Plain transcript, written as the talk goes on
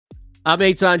I'm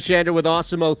Eytan Shander with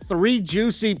Awesemo. 3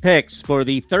 juicy picks for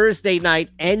the Thursday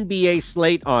night NBA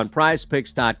slate on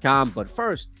PrizePicks.com. But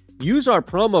first, use our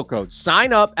promo code.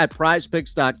 Sign up at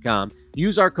PrizePicks.com.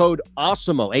 Use our code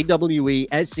Awesemo,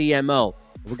 AWESEMO.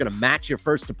 We're going to match your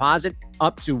first deposit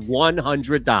up to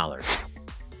 $100.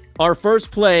 Our first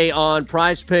play on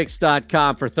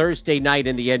PrizePicks.com for Thursday night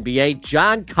in the NBA,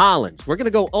 John Collins. We're going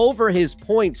to go over his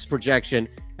points projection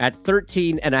at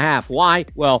 13.5. Why?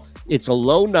 Well, it's a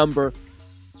low number,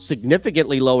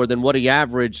 significantly lower than what he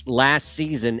averaged last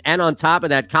season. And on top of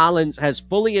that, Collins has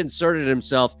fully inserted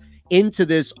himself into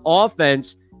this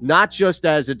offense, not just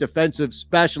as a defensive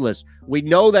specialist. We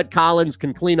know that Collins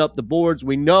can clean up the boards.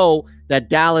 We know that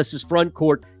Dallas's front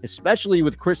court, especially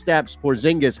with Kristaps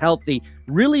Porzingis healthy,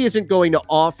 really isn't going to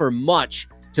offer much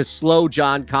to slow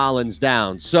John Collins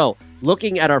down. So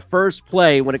looking at our first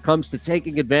play when it comes to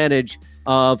taking advantage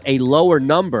of a lower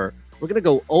number, we're going to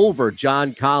go over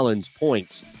John Collins'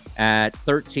 points at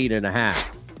 13.5.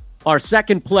 Our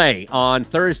second play on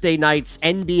Thursday night's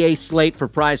NBA slate for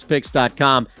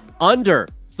PrizePicks.com, under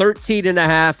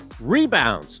 13.5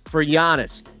 rebounds for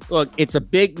Giannis. Look, it's a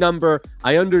big number.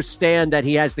 I understand that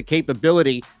he has the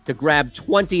capability to grab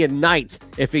 20 a night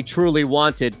if he truly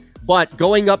wanted. But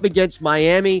going up against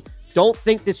Miami, don't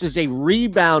think this is a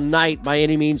rebound night by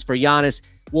any means for Giannis.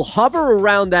 We'll hover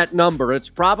around that number. It's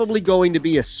probably going to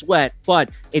be a sweat,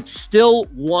 but it's still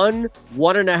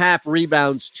 1.5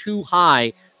 rebounds too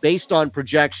high based on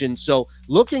projection. So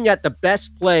looking at the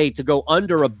best play to go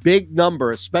under a big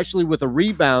number, especially with the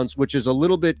rebounds, which is a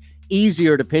little bit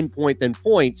easier to pinpoint than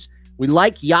points, we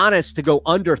like Giannis to go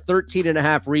under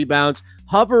 13.5 rebounds,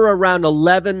 hover around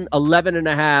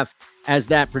 11.5 as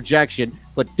that projection,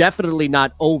 but definitely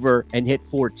not over and hit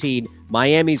 14.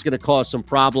 Miami's going to cause some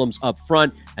problems up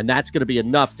front, and that's going to be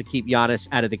enough to keep Giannis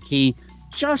out of the key,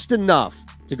 just enough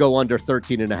to go under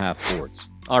 13.5 boards.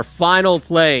 Our final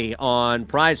play on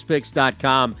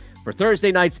PrizePicks.com for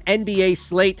Thursday night's NBA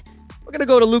slate, we're going to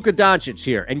go to Luka Doncic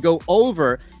here and go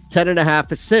over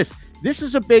 10.5 assists. This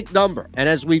is a big number, and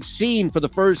as we've seen for the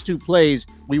first 2 plays,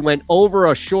 we went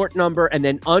over a short number and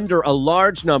then under a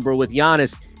large number with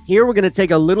Giannis. Here we're going to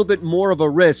take a little bit more of a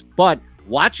risk, but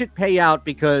watch it pay out,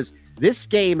 because this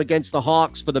game against the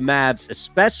Hawks for the Mavs,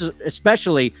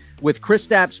 especially with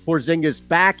Kristaps Porzingis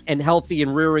back and healthy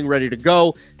and rearing ready to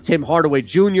go, Tim Hardaway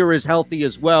Jr. is healthy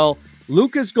as well,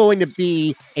 Luka's going to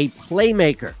be a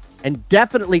playmaker and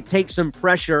definitely take some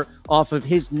pressure off of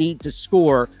his need to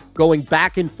score going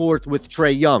back and forth with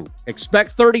Trae Young.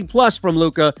 Expect 30-plus from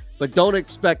Luka, but don't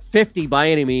expect 50 by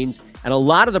any means. And a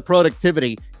lot of the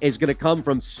productivity is going to come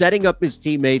from setting up his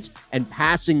teammates and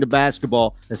passing the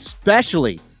basketball,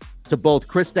 especially to both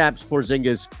Kristaps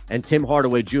Porzingis and Tim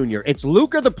Hardaway Jr. It's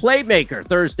Luka the playmaker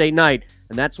Thursday night,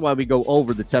 and that's why we go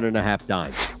over the 10.5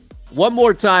 dimes. One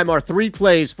more time, our 3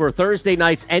 plays for Thursday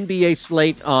night's NBA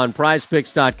slate on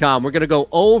PrizePicks.com. We're going to go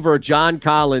over John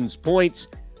Collins' points,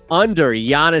 under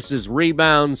Giannis's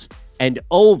rebounds, and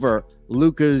over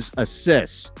Luka's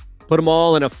assists. Put them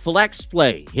all in a flex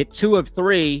play. Hit 2 of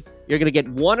 3. You're going to get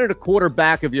 1.25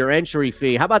 back of your entry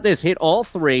fee. How about this? Hit all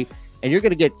 3, and you're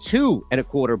going to get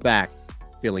 2.25 back.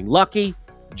 Feeling lucky?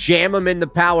 Jam them in the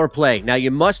power play. Now,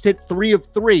 you must hit 3 of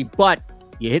 3, but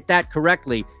you hit that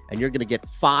correctly, and you're going to get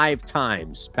 5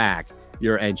 times back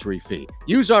your entry fee.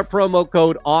 Use our promo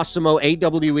code Awesemo,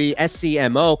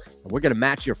 AWESEMO, and we're going to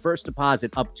match your first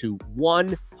deposit up to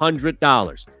 $100.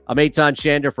 I'm Eytan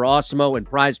Shander for Awesemo and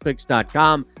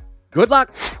PrizePicks.com. Good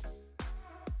luck.